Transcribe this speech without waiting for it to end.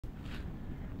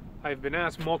I've been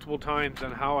asked multiple times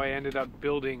on how I ended up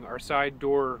building our side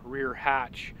door rear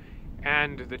hatch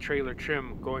and the trailer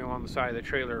trim going along the side of the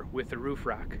trailer with the roof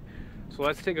rack. So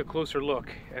let's take a closer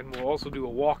look, and we'll also do a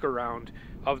walk around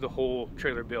of the whole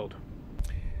trailer build.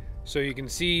 So you can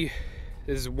see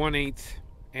this is 1/8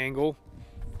 angle.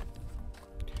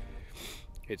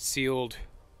 It's sealed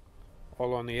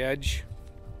all on the edge.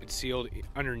 It's sealed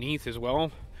underneath as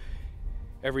well.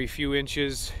 Every few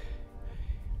inches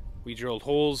we drilled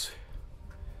holes,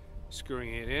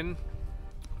 screwing it in.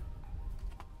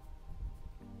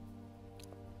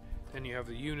 Then you have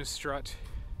the unistrut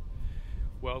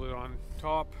welded on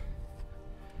top,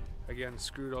 again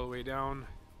screwed all the way down,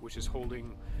 which is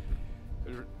holding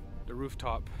the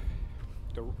rooftop.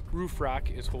 The roof rack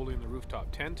is holding the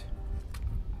rooftop tent,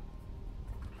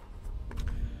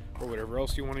 or whatever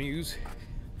else you want to use.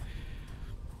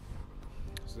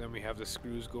 So then we have the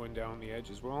screws going down the edge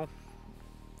as well.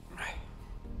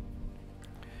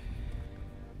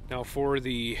 Now for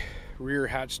the rear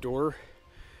hatch door,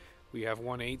 we have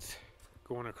 1/8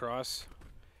 going across.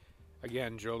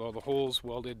 Again, drilled all the holes,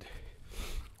 welded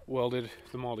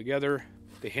them all together.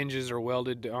 The hinges are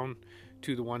welded down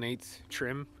to the 1/8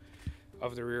 trim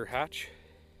of the rear hatch.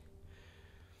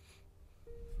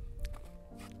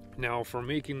 Now for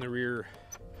making the rear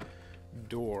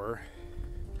door,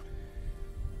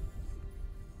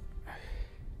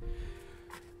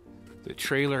 the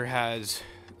trailer has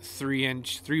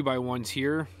 3x1s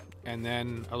here, and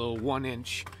then a little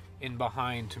 1-inch in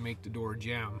behind to make the door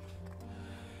jamb.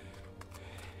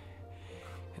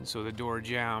 And so the door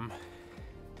jamb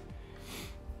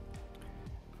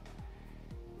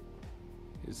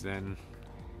is then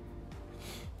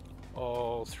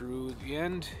all through the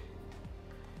end.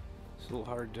 It's a little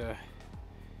hard to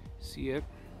see it.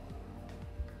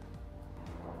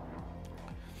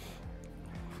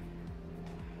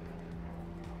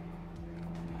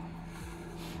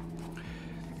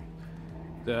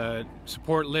 The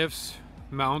support lifts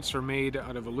mounts are made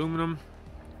out of aluminum.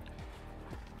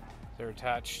 They're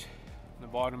attached on the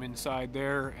bottom inside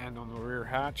there and on the rear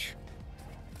hatch.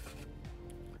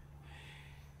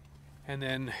 And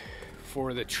then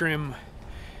for the trim,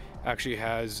 actually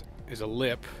is a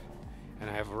lip, and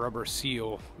I have a rubber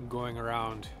seal going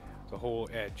around the whole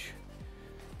edge.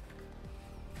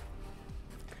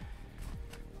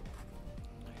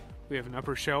 We have an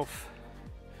upper shelf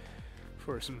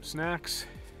for some snacks.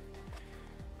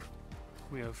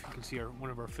 We have, you can see one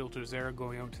of our filters there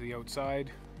going out to the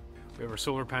outside. We have our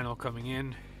solar panel coming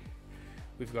in.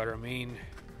 We've got our main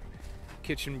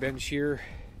kitchen bench here.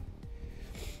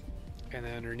 And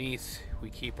then underneath we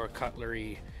keep our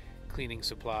cutlery, cleaning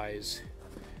supplies,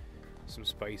 some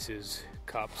spices,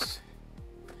 cups,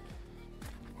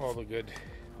 all the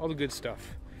good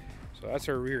stuff. So that's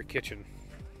our rear kitchen.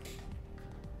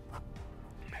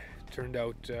 Turned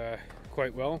out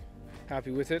quite well.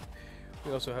 Happy with it.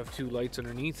 We also have 2 lights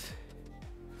underneath.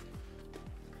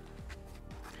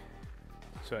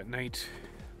 So at night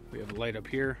we have a light up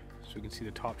here so we can see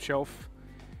the top shelf,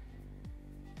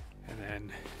 and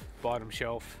then bottom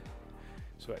shelf,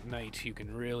 so at night you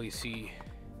can really see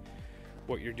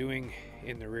what you're doing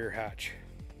in the rear hatch.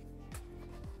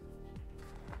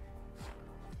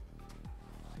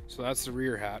 So that's the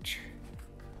rear hatch.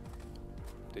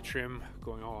 The trim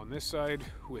going all on this side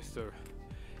with the,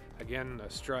 again, the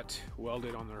strut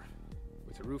welded on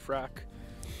with the roof rack.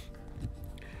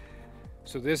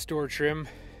 So this door trim,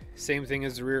 same thing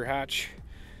as the rear hatch,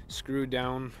 screwed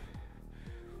down,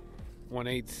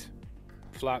 1/8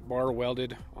 flat bar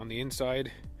welded on the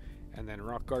inside, and then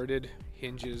rock guarded.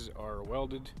 Hinges are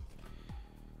welded.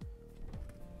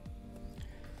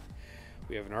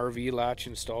 We have an RV latch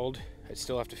installed. I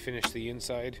still have to finish the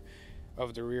inside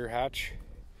of the rear hatch.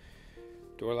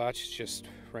 Door latch is just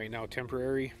right now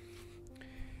temporary.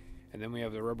 And then we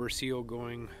have the rubber seal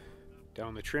going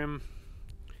down the trim.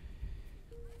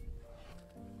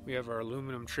 We have our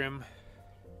aluminum trim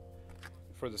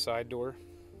for the side door.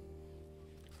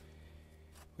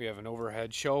 We have an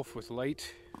overhead shelf with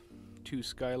light, 2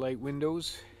 skylight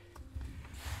windows,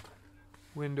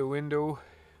 window,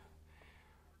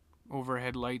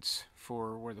 overhead lights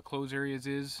for where the close areas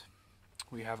is.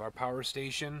 We have our power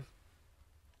station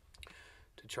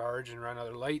to charge and run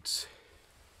other lights,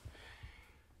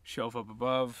 shelf up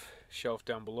above, shelf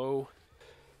down below,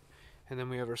 and then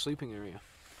we have our sleeping area.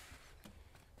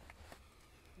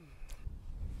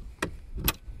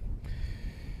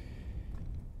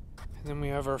 And then we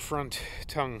have our front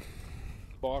tongue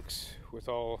box with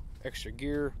all extra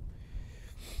gear.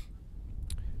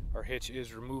 Our hitch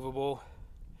is removable,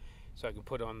 so I can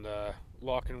put on the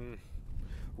lock and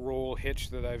roll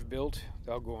hitch that I've built.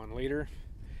 That'll go on later.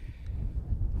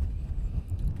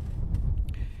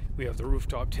 We have the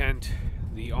rooftop tent,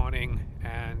 the awning,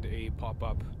 and a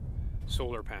pop-up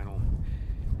solar panel.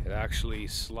 It actually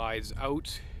slides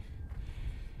out,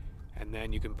 and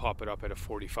then you can pop it up at a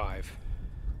 45.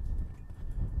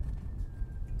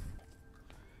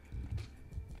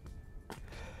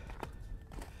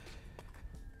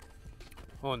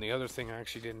 Oh, and the other thing I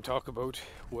actually didn't talk about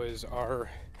was our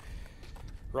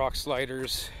rock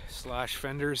sliders slash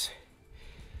fenders.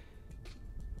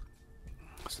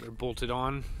 So they're bolted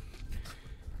on,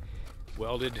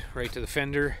 welded right to the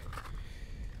fender.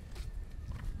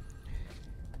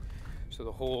 So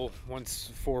the whole,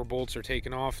 once 4 bolts are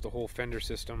taken off, the whole fender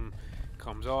system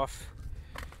comes off.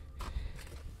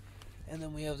 And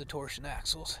then we have the torsion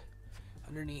axles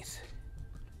underneath.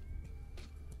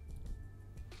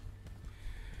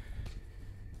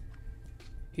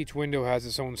 Each window has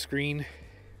its own screen.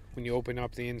 When you open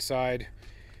up the inside,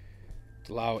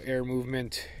 to allow air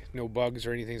movement, no bugs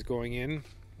or anything's going in.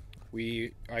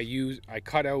 I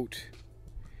cut out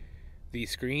the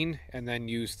screen and then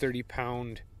use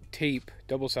 30-pound tape,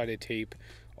 double-sided tape,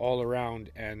 all around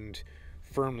and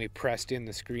firmly pressed in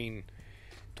the screen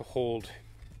to hold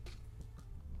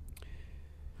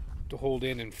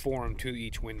in and form to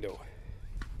each window.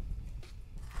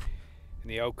 And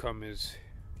the outcome is,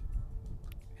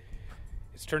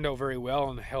 it's turned out very well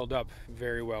and held up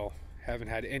very well. Haven't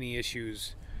had any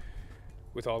issues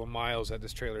with all the miles that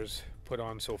this trailer's put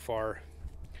on so far.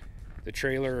 The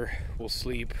trailer will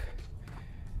sleep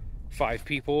 5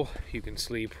 people. You can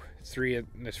sleep 3 in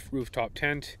this rooftop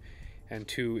tent and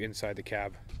 2 inside the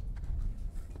cab.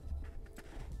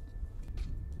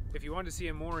 If you want to see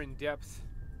a more in-depth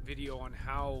video on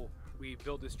how we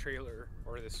built this trailer,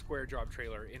 or this Squaredrop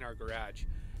trailer, in our garage,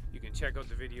 you can check out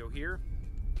the video here.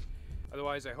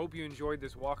 Otherwise, I hope you enjoyed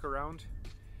this walk around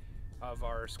of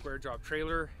our Squaredrop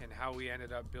trailer and how we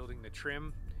ended up building the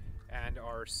trim and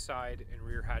our side and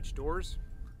rear hatch doors.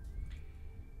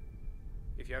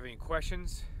 If you have any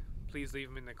questions, please leave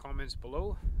them in the comments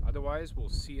below. Otherwise, we'll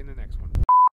see you in the next one.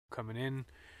 Coming in,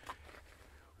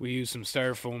 we use some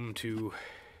styrofoam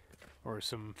or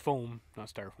some foam, not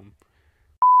styrofoam.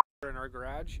 In our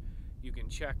garage, you can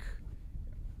check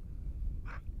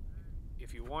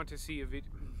if you want to see a video.